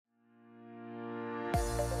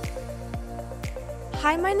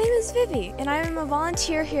Hi, my name is Vivi, and I am a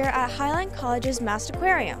volunteer here at Highline College's MaST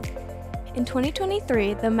Aquarium. In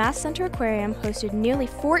 2023, the MaST Center Aquarium hosted nearly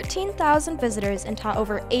 14,000 visitors and taught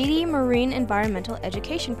over 80 marine environmental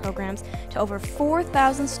education programs to over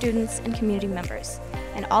 4,000 students and community members.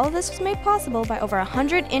 And all of this was made possible by over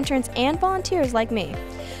 100 interns and volunteers like me.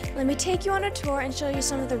 Let me take you on a tour and show you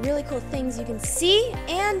some of the really cool things you can see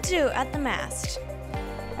and do at the MaST.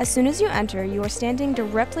 As soon as you enter, you are standing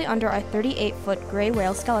directly under our 38-foot gray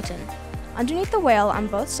whale skeleton. Underneath the whale on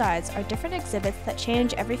both sides are different exhibits that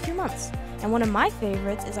change every few months, and one of my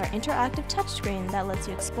favorites is our interactive touchscreen that lets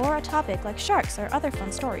you explore a topic like sharks or other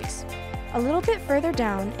fun stories. A little bit further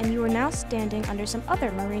down, and you are now standing under some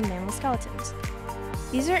other marine mammal skeletons.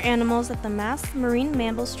 These are animals that the MaST Marine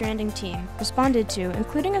Mammal Stranding Team responded to,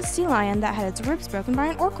 including a sea lion that had its ribs broken by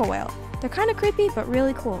an orca whale. They're kinda creepy, but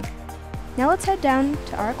really cool. Now let's head down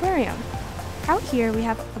to our aquarium. Out here we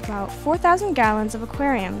have about 4,000 gallons of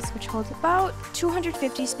aquariums, which holds about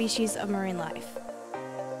 250 species of marine life.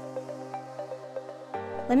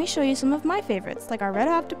 Let me show you some of my favorites, like our red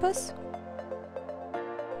octopus,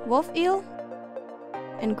 wolf eel,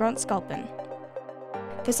 and grunt sculpin.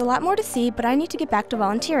 There's a lot more to see, but I need to get back to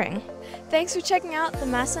volunteering. Thanks for checking out the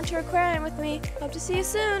MaST Center Aquarium with me. Hope to see you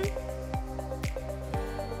soon!